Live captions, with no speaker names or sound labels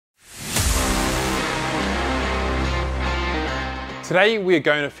Today we are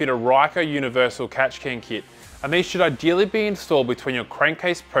going to fit a Ryco universal catch can kit, and these should ideally be installed between your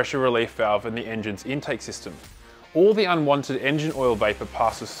crankcase pressure relief valve and the engine's intake system. All the unwanted engine oil vapour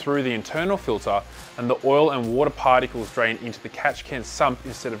passes through the internal filter, and the oil and water particles drain into the catch can sump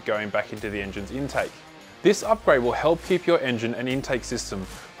instead of going back into the engine's intake. This upgrade will help keep your engine and intake system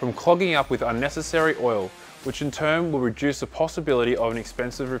from clogging up with unnecessary oil, which in turn will reduce the possibility of an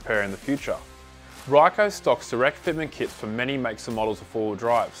expensive repair in the future. Ryco stocks direct fitment kits for many makes and models of four-wheel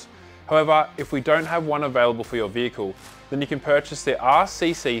drives. However, if we don't have one available for your vehicle, then you can purchase the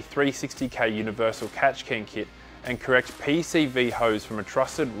RCC360K universal catch can kit and correct PCV hose from a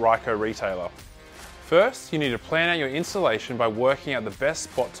trusted Ryco retailer. First, you need to plan out your installation by working out the best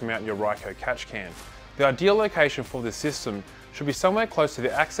spot to mount your Ryco catch can. The ideal location for this system should be somewhere close to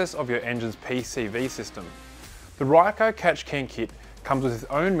the access of your engine's PCV system. The Ryco catch can kit comes with its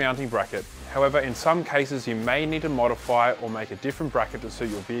own mounting bracket. However, in some cases you may need to modify or make a different bracket to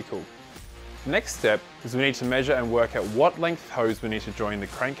suit your vehicle. The next step is we need to measure and work out what length hose we need to join the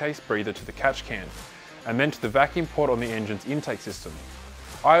crankcase breather to the catch can, and then to the vacuum port on the engine's intake system.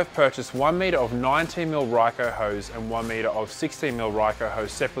 I have purchased 1 metre of 19mm Ryco hose and 1 metre of 16mm Ryco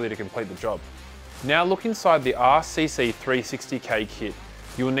hose separately to complete the job. Now look inside the RCC360K kit.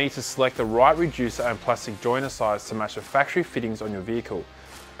 You will need to select the right reducer and plastic joiner size to match the factory fittings on your vehicle,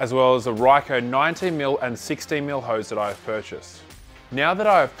 as well as the Ryco 19mm and 16mm hose that I have purchased. Now that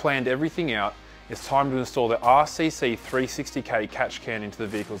I have planned everything out, it's time to install the RCC360K catch can into the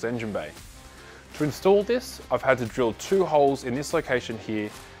vehicle's engine bay. To install this, I've had to drill 2 holes in this location here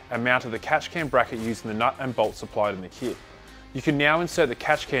and mounted the catch can bracket using the nut and bolt supplied in the kit. You can now insert the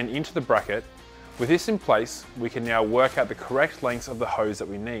catch can into the bracket. With this in place, we can now work out the correct lengths of the hose that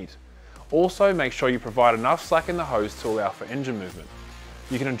we need. Also, make sure you provide enough slack in the hose to allow for engine movement.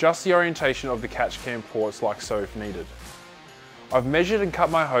 You can adjust the orientation of the catch can ports like so if needed. I've measured and cut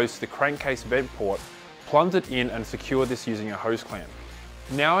my hose to the crankcase vent port, plumbed it in and secured this using a hose clamp.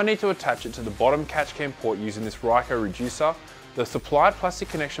 Now I need to attach it to the bottom catch can port using this Ryco reducer, the supplied plastic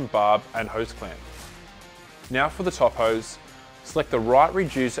connection barb and hose clamp. Now for the top hose, select the right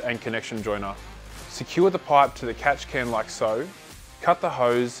reducer and connection joiner. Secure the pipe to the catch can like so, cut the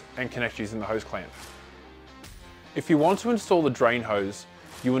hose and connect using the hose clamp. If you want to install the drain hose,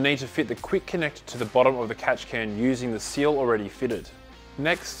 you will need to fit the quick connector to the bottom of the catch can using the seal already fitted.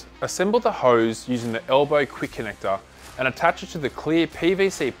 Next, assemble the hose using the elbow quick connector and attach it to the clear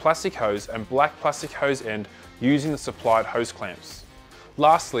PVC plastic hose and black plastic hose end using the supplied hose clamps.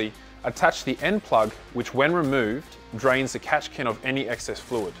 Lastly, attach the end plug, which when removed, drains the catch can of any excess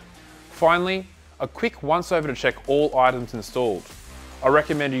fluid. Finally, a quick once over to check all items installed. I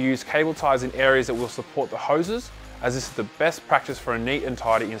recommend you use cable ties in areas that will support the hoses, as this is the best practice for a neat and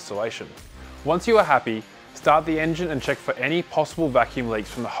tidy installation. Once you are happy, start the engine and check for any possible vacuum leaks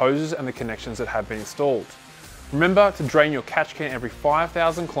from the hoses and the connections that have been installed. Remember to drain your catch can every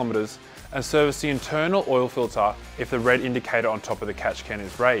 5,000 kilometres and service the internal oil filter if the red indicator on top of the catch can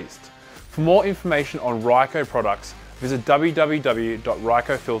is raised. For more information on Ryco products, visit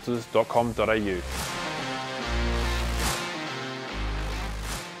www.rycofilters.com.au.